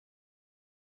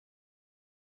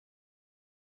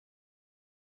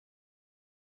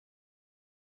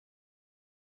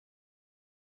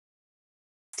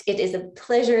Next, it is a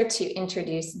pleasure to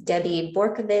introduce Debbie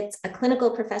Borkovitz, a clinical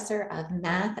professor of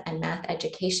math and math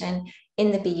education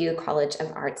in the BU College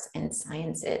of Arts and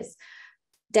Sciences.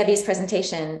 Debbie's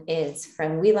presentation is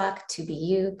From Wheelock to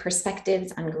BU,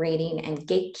 Perspectives on Grading and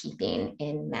Gatekeeping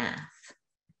in Math.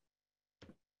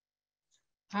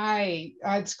 Hi,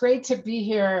 it's great to be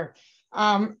here.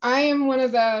 I am one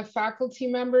of the faculty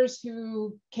members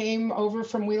who came over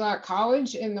from Wheelock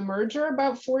College in the merger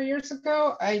about 4 years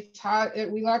ago. I taught at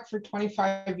Wheelock for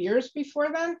 25 years before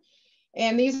then.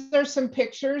 And these are some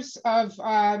pictures of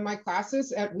my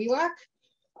classes at Wheelock.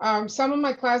 Some of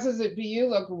my classes at BU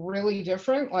look really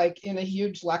different, like in a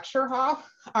huge lecture hall.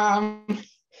 But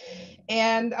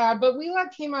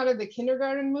Wheelock came out of the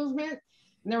kindergarten movement.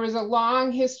 And there was a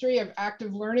long history of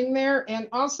active learning there, and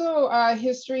also a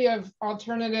history of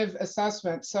alternative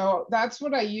assessment. So that's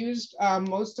what I used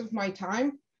most of my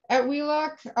time at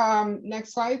Wheelock.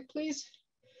 Next slide, please.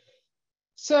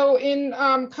 So in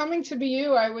coming to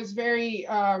BU, I was very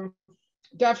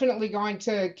definitely going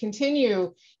to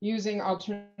continue using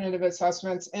alternative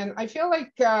assessments. And I feel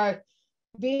like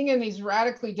being in these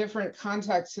radically different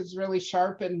contexts has really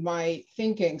sharpened my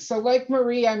thinking. So like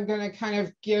Marie, I'm going to kind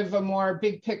of give a more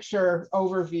big picture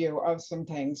overview of some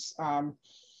things. 5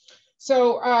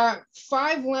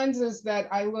 lenses that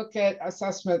I look at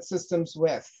assessment systems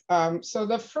with. So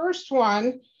the first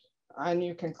one, and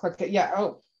you can click it. Yeah,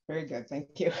 oh, very good,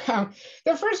 thank you.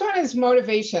 The first one is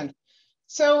motivation.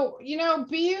 So, you know,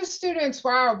 BU students,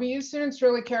 wow, BU students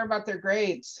really care about their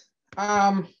grades.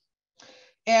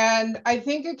 And I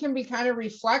think it can be kind of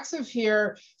reflexive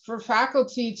here for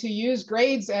faculty to use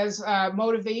grades as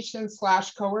motivation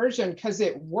 / coercion because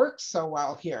it works so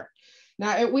well here.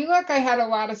 Now at Wheelock, I had a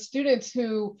lot of students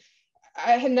who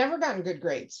I had never gotten good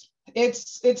grades.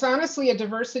 It's honestly a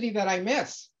diversity that I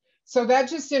miss. So that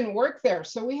just didn't work there.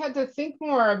 So we had to think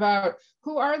more about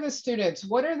who are the students?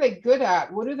 What are they good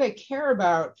at? What do they care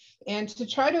about? And to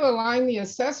try to align the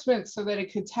assessment so that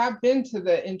it could tap into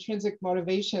the intrinsic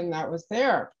motivation that was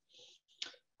there.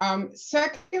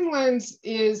 Second lens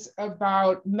is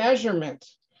about measurement.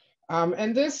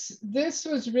 And this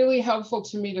was really helpful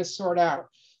to me to sort out.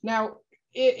 Now,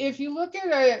 if you look at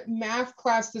a math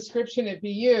class description at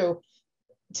BU,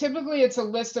 typically it's a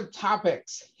list of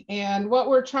topics. And what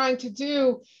we're trying to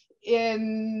do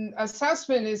in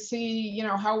assessment is see, you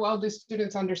know, how well do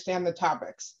students understand the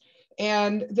topics.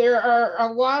 And there are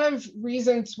a lot of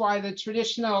reasons why the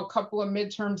traditional couple of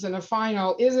midterms and a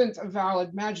final isn't a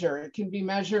valid measure. It can be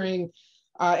measuring,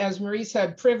 as Marie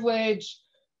said, privilege,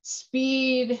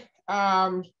 speed,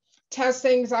 test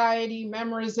anxiety,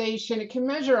 memorization. It can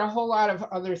measure a whole lot of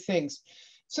other things.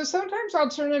 So sometimes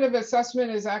alternative assessment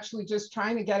is actually just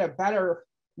trying to get a better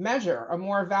measure, a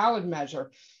more valid measure,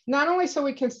 not only so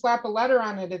we can slap a letter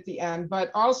on it at the end,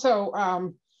 but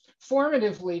also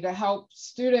formatively to help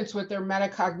students with their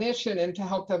metacognition and to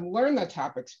help them learn the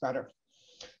topics better.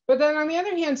 But then on the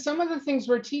other hand, some of the things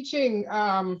we're teaching,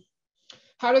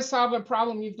 how to solve a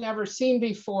problem you've never seen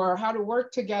before, how to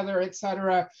work together, et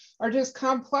cetera, are just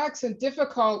complex and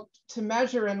difficult to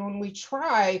measure. And when we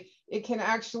try, it can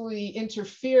actually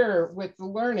interfere with the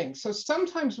learning. So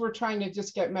sometimes we're trying to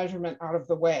just get measurement out of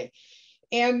the way.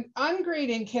 And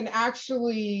ungrading can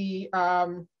actually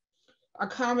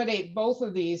accommodate both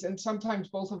of these, and sometimes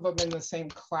both of them in the same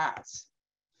class.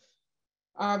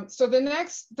 So the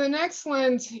next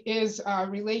lens is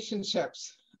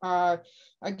relationships.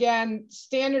 Again,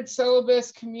 standard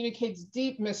syllabus communicates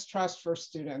deep mistrust for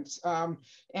students, and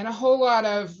a whole lot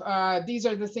of these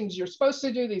are the things you're supposed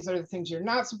to do, these are the things you're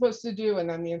not supposed to do, and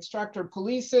then the instructor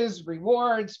polices,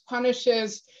 rewards,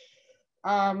 punishes.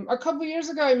 A couple of years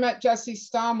ago, I met Jesse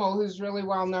Stommel, who's really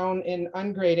well known in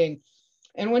ungrading.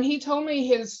 And when he told me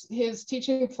his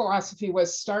teaching philosophy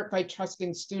was start by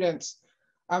trusting students,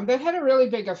 that had a really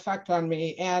big effect on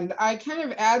me. And I kind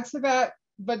of add to that,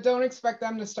 but don't expect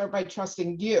them to start by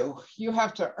trusting you. You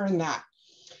have to earn that.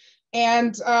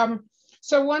 And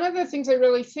so one of the things I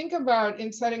really think about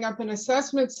in setting up an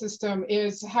assessment system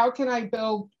is how can I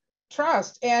build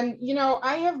trust? And, you know,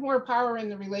 I have more power in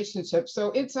the relationship,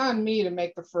 so it's on me to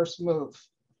make the first move.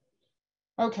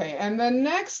 Okay, and the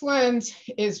next lens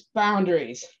is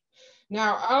boundaries.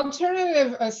 Now,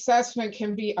 alternative assessment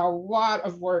can be a lot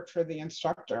of work for the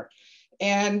instructor.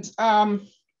 And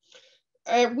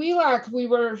at Wheelock,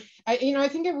 I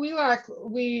think at Wheelock,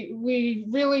 we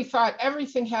really thought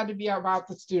everything had to be about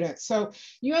the students. So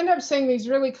you end up saying these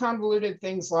really convoluted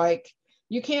things like,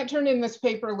 you can't turn in this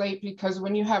paper late because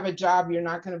when you have a job, you're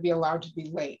not going to be allowed to be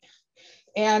late.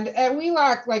 And at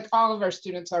Wheelock, like all of our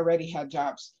students already had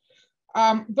jobs.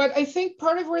 But I think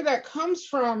part of where that comes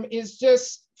from is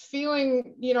just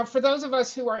feeling, you know, for those of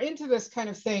us who are into this kind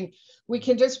of thing, we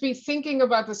can just be thinking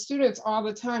about the students all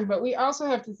the time, but we also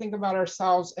have to think about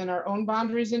ourselves and our own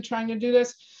boundaries in trying to do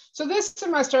this. So this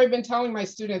semester, I've been telling my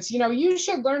students, you know, you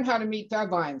should learn how to meet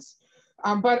deadlines,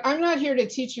 but I'm not here to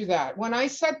teach you that. When I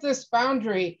set this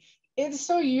boundary, it's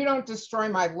so you don't destroy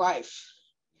my life.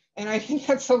 And I think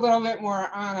that's a little bit more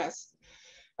honest.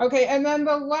 Okay, and then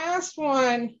the last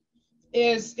one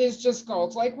is just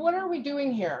goals. Like, what are we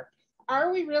doing here?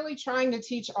 Are we really trying to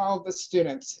teach all of the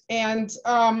students? And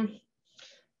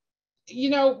you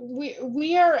know,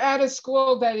 we are at a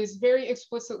school that is very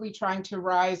explicitly trying to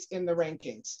rise in the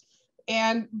rankings.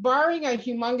 And barring a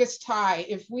humongous tie,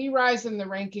 if we rise in the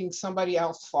rankings, somebody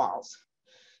else falls.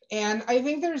 And I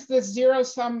think there's this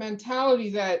zero-sum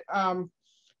mentality that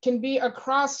can be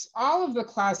across all of the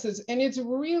classes, and it's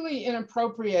really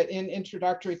inappropriate in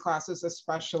introductory classes,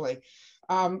 especially.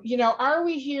 You know, are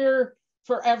we here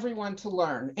for everyone to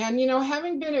learn? And, you know,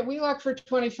 having been at Wheelock for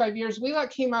 25 years,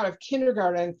 Wheelock came out of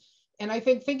kindergarten, and I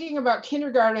think thinking about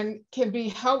kindergarten can be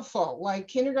helpful. Like,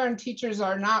 kindergarten teachers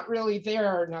are not really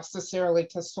there necessarily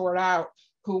to sort out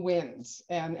who wins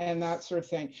and that sort of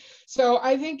thing. So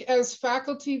I think as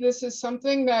faculty, this is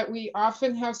something that we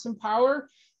often have some power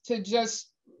to just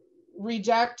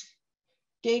reject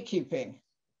gatekeeping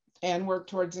and work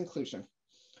towards inclusion.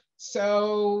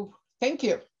 So thank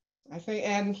you. I think,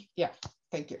 and yeah,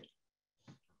 thank you.